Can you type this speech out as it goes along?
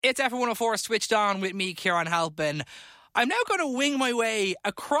It's F104 Switched On with me, Kieran Halpin. I'm now going to wing my way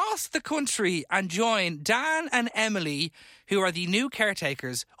across the country and join Dan and Emily, who are the new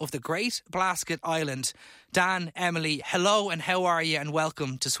caretakers of the Great Blasket Island. Dan, Emily, hello and how are you? And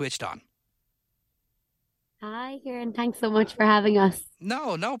welcome to Switched On. Hi, Kieran. Thanks so much for having us.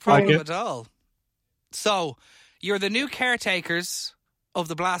 No problem at all. So, you're the new caretakers of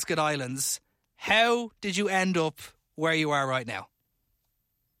the Blasket Islands. How did you end up where you are right now?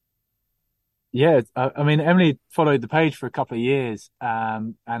 Yeah, I mean, Emily followed the page for a couple of years,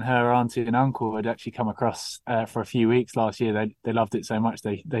 and her auntie and uncle had actually come across for a few weeks last year. They loved it so much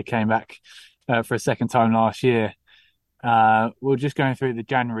they came back for a second time last year. We were just going through the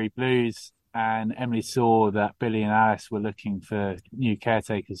January blues, and Emily saw that Billy and Alice were looking for new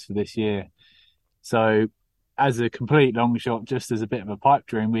caretakers for this year. So, as a complete long shot, just as a bit of a pipe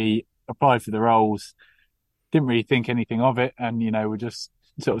dream, we applied for the roles. Didn't really think anything of it, and we're just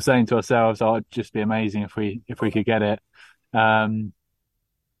sort of saying to ourselves, "Oh, it'd just be amazing if we could get it." And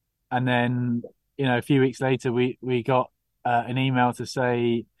then a few weeks later, we got an email to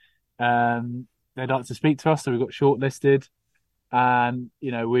say they'd like to speak to us, so we got shortlisted, and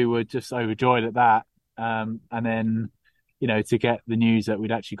we were just overjoyed at that. And then to get the news that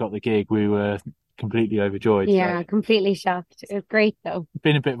we'd actually got the gig, we were completely overjoyed. Yeah, so completely shocked. It was great though.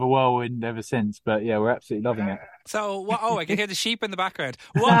 Been a bit of a whirlwind ever since, but yeah, we're absolutely loving it. So, I can hear the sheep in the background.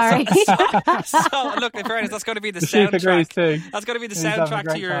 Sorry. So, look, in fairness, that's going to be the soundtrack. Too. That's going to be the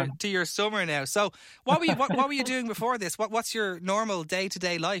soundtrack to your summer now. So, what were you doing before this? What's your normal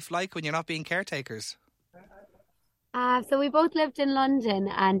day-to-day life like when you're not being caretakers? So we both lived in London,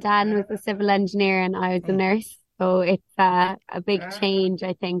 and Dan was a civil engineer and I was a nurse. So it's a big change,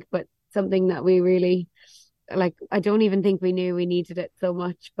 I think, but something that we really like. I don't even think we knew we needed it so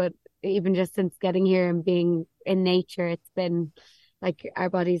much, but even just since getting here and being in nature, it's been like our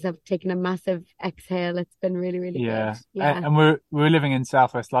bodies have taken a massive exhale. It's been really, really good. Yeah. And we're living in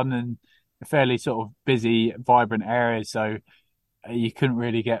southwest London, a fairly sort of busy, vibrant area, so you couldn't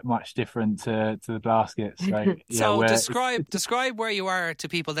really get much different to the Blasket. So, describe where you are to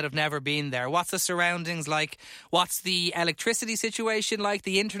people that have never been there. What's the surroundings like? What's the electricity situation like?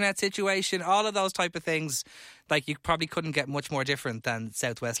 The internet situation? All of those type of things. Like, you probably couldn't get much more different than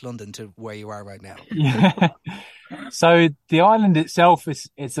southwest London to where you are right now. Yeah. So the island itself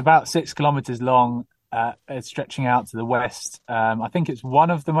it's about 6 kilometres long. It's stretching out to the west. I think it's one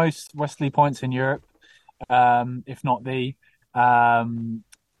of the most westerly points in Europe, if not the. And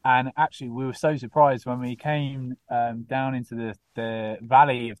actually, we were so surprised when we came down into the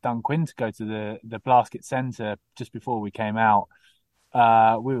valley of Dunquin to go to the Blasket Centre just before we came out.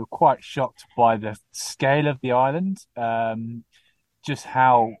 We were quite shocked by the scale of the island, just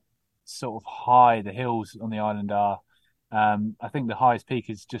how sort of high the hills on the island are. I think the highest peak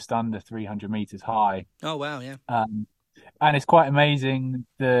is just under 300 meters high. Oh wow, yeah. And it's quite amazing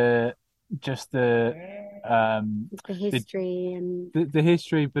the history and the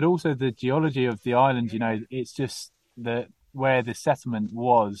history, but also the geology of the island. It's just where the settlement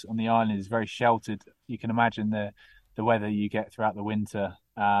was on the island is very sheltered. You can imagine the weather you get throughout the winter.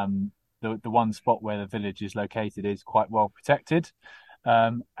 The one spot where the village is located is quite well protected,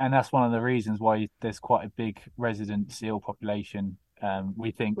 and that's one of the reasons why there's quite a big resident seal population.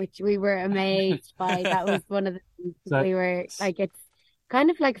 We think, which we were amazed by. That was one of the things we were like, it's kind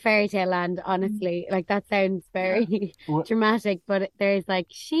of like fairy tale land, honestly. Like, that sounds very dramatic, but there's like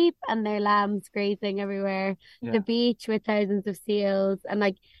sheep and their lambs grazing everywhere. The beach with thousands of seals, and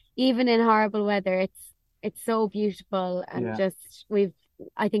like even in horrible weather, it's so beautiful. And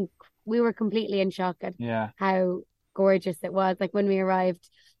I think we were completely in shock at how gorgeous it was. Like, when we arrived,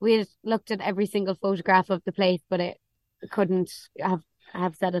 we had looked at every single photograph of the place, but it couldn't have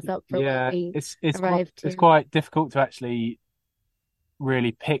set us up for what we arrived to. It's quite difficult to actually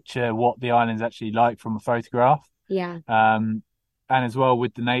really picture what the island's actually like from a photograph. And as well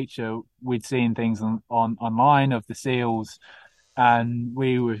with the nature, we'd seen things online of the seals, and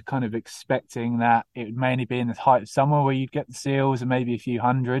we were kind of expecting that it would mainly be in the height of summer where you'd get the seals and maybe a few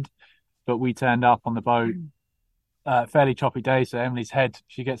hundred, but we turned up on the boat fairly choppy day, so Emily's head,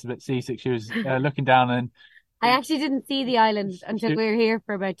 she gets a bit seasick. She was looking down, and I actually didn't see the island until we were here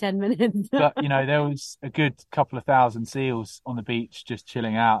for about 10 minutes. But, there was a good couple of thousand seals on the beach just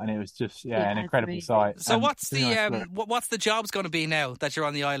chilling out, and it was just, an incredible sight. So what's the job's going to be now that you're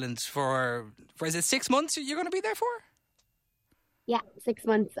on the island for is it 6 months you're going to be there for? Yeah, 6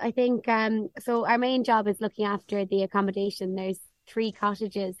 months. I think, so our main job is looking after the accommodation. There's 3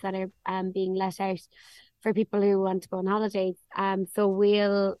 cottages that are being let out for people who want to go on holidays. So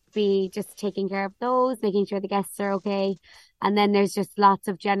we'll be just taking care of those, making sure the guests are okay. And then there's just lots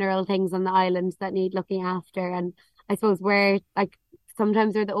of general things on the island that need looking after. And I suppose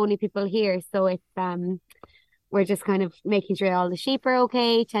sometimes we're the only people here. So it's, we're just kind of making sure all the sheep are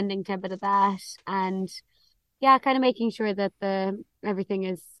okay, tending to a bit of that. And yeah, kind of making sure that everything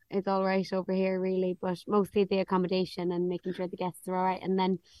is all right over here, really, but mostly the accommodation and making sure the guests are all right. And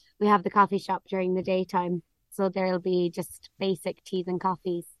then we have the coffee shop during the daytime, so there'll be just basic teas and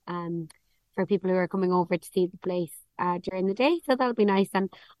coffees for people who are coming over to see the place during the day. So that'll be nice, and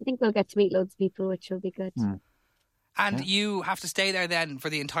I think we'll get to meet loads of people, which will be good. And you have to stay there then for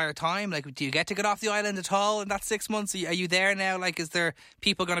the entire time? Like, do you get to get off the island at all in that 6 months? Are you there now? Like, is there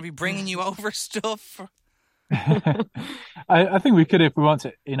people going to be bringing you over stuff? I think we could if we want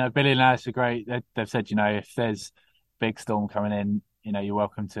to. Billy and Alice are great. They've said, if there's big storm coming in, you're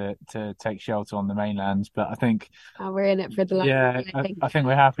welcome to take shelter on the mainland. But I think we're in it for the long run. I think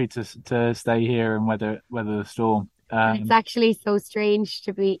we're happy to stay here and weather the storm. It's actually so strange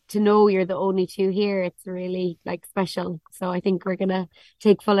to know you're the only two here. It's really special. So I think we're gonna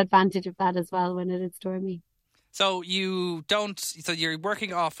take full advantage of that as well when it is stormy. So you're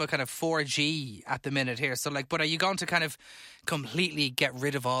working off a kind of 4G at the minute here. So but are you going to kind of completely get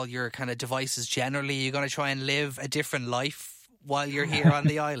rid of all your kind of devices generally? Are you going to try and live a different life while you're here on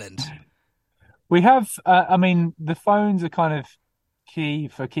the island? We have, the phones are kind of key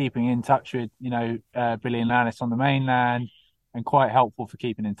for keeping in touch with, Billy and Alice on the mainland, and quite helpful for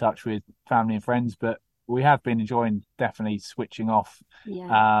keeping in touch with family and friends. But we have been enjoying definitely switching off. Yeah.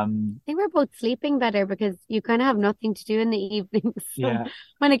 I think we're both sleeping better because you kind of have nothing to do in the evenings. So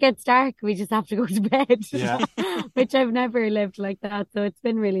when it gets dark, we just have to go to bed, which I've never lived like that. So it's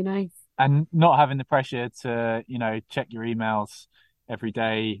been really nice. And not having the pressure to, check your emails every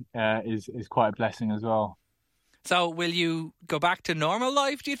day is quite a blessing as well. So will you go back to normal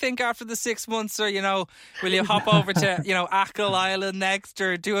life, do you think, after the 6 months? Or, will you hop over to, Achill Island next,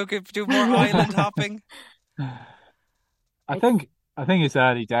 or do more island hopping? I think it's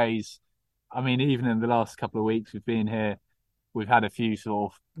early days. Even in the last couple of weeks we've been here, we've had a few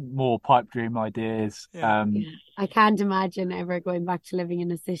sort of more pipe dream ideas. I can't imagine ever going back to living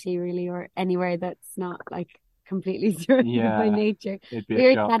in a city, really, or anywhere that's not completely surrounded by nature.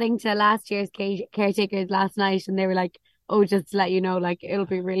 We were chatting to last year's caretakers last night, and they were like, "Oh, just to let you know, it'll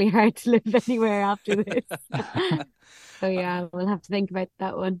be really hard to live anywhere after this." So yeah, we'll have to think about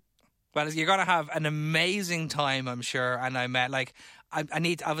that one. Well, you're going to have an amazing time, I'm sure. And I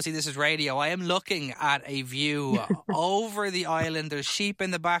need, obviously this is radio, I am looking at a view over the island. There's sheep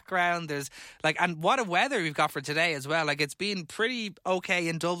in the background. There's and what a weather we've got for today as well. It's been pretty okay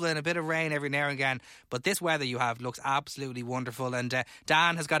in Dublin, a bit of rain every now and again, but this weather you have looks absolutely wonderful. And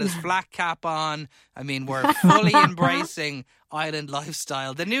Dan has got his flat cap on. We're fully embracing island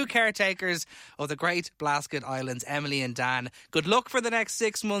lifestyle. The new caretakers of the great Blasket Islands, Emily and Dan. Good luck for the next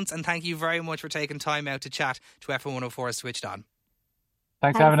 6 months, and thank you very much for taking time out to chat to FM 104 Switched On.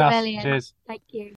 Thanks for having us. Brilliant. Cheers. Thank you.